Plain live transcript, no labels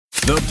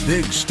The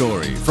big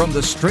story from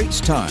the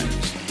Straits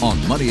Times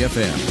on Money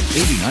FM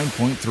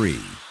 89.3.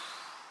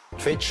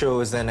 Trade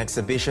shows and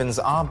exhibitions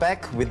are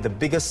back with the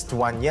biggest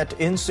one yet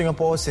in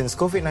Singapore since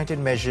COVID-19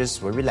 measures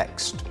were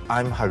relaxed.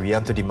 I'm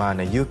Haryanto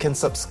Dimana. You can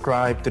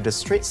subscribe to the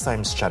Straits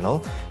Times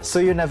channel so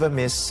you never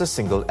miss a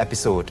single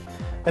episode.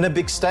 And a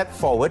big step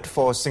forward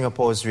for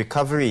Singapore's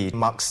recovery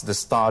marks the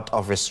start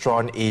of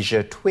Restaurant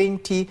Asia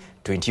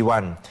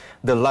 2021,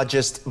 the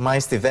largest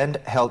MICE event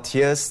held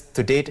here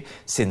to date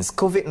since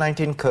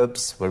COVID-19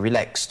 curbs were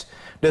relaxed.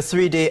 The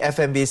three-day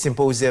F&B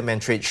symposium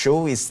and trade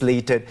show is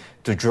slated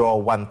to draw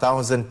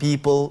 1,000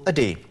 people a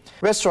day.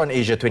 Restaurant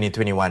Asia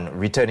 2021,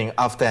 returning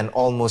after an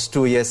almost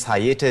 2 years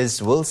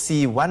hiatus, will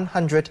see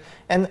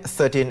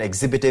 113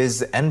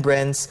 exhibitors and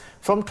brands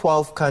from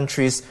 12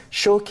 countries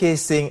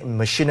showcasing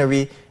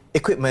machinery,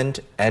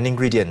 equipment and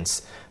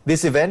ingredients.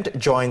 This event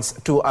joins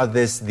two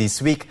others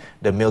this week,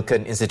 the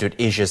Milken Institute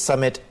Asia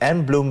Summit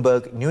and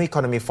Bloomberg New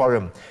Economy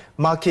Forum,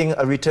 marking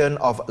a return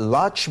of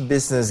large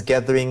business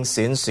gatherings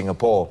in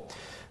Singapore.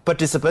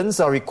 Participants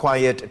are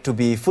required to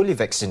be fully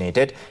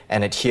vaccinated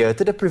and adhere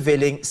to the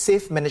prevailing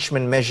safe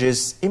management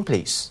measures in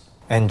place.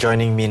 And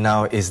joining me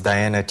now is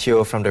Diana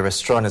Teo from the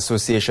Restaurant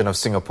Association of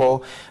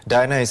Singapore.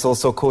 Diana is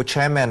also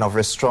co-chairman of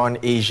Restaurant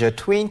Asia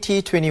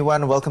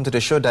 2021. Welcome to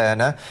the show,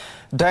 Diana.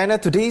 Diana,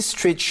 today's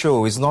trade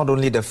show is not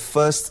only the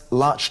first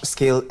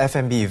large-scale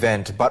F&B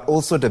event, but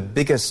also the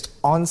biggest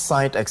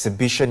on-site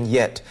exhibition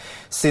yet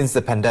since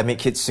the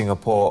pandemic hit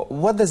Singapore.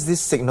 What does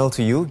this signal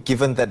to you,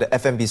 given that the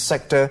F&B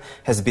sector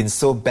has been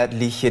so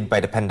badly hit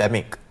by the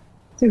pandemic?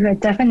 So we're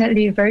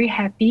definitely very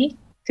happy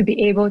to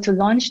be able to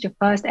launch the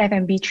first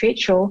F&B trade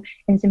show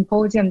and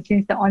symposium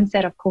since the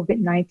onset of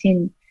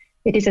COVID-19.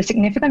 It is a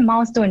significant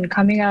milestone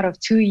coming out of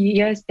 2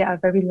 years that are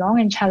very long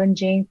and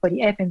challenging for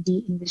the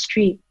F&B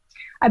industry.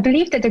 I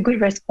believe that the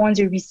good response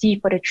we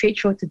received for the trade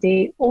show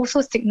today also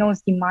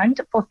signals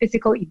demand for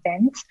physical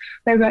events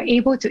where we are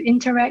able to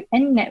interact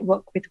and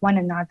network with one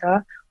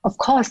another, of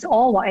course,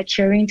 all while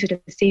adhering to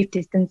the safe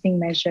distancing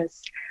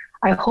measures.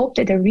 I hope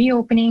that the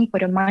reopening for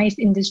the MICE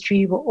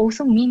industry will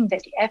also mean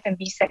that the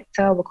F&B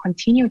sector will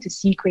continue to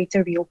see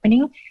greater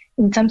reopening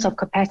in terms of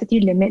capacity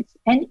limits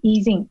and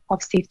easing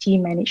of safety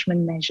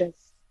management measures.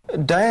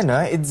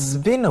 Diana, it's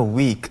been a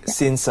week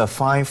since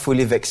 5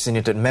 fully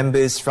vaccinated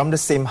members from the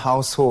same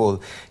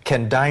household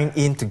can dine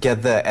in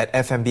together at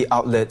F&B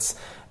outlets.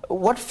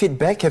 What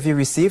feedback have you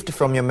received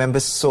from your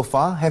members so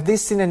far? Have they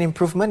seen an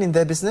improvement in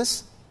their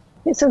business?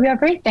 So we are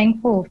very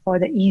thankful for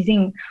the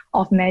easing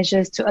of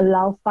measures to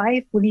allow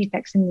 5 fully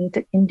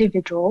vaccinated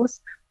individuals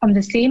from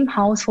the same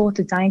household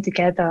to dine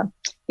together.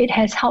 It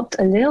has helped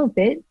a little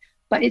bit,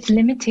 but it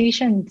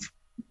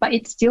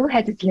still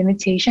has its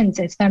limitations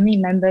as family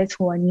members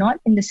who are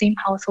not in the same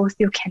household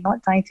still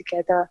cannot dine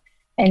together,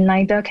 and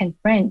neither can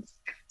friends.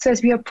 So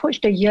as we approach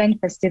the year-end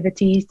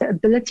festivities, the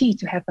ability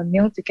to have a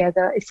meal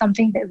together is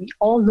something that we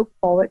all look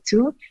forward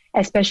to,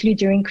 especially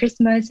during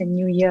Christmas and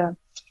New Year.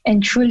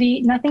 And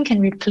truly, nothing can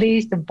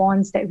replace the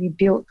bonds that we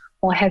build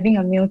while having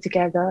a meal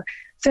together.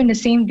 So in the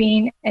same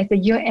vein, as the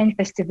year-end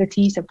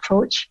festivities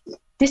approach,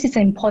 this is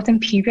an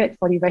important period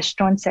for the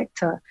restaurant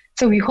sector.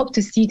 So we hope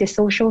to see the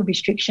social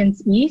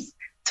restrictions ease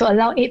to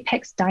allow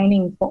 8-pax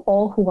dining for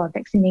all who are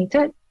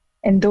vaccinated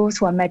and those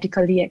who are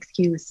medically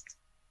excused.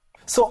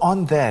 So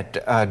on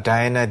that,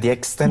 Diana, the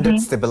extended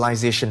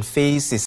stabilization phase is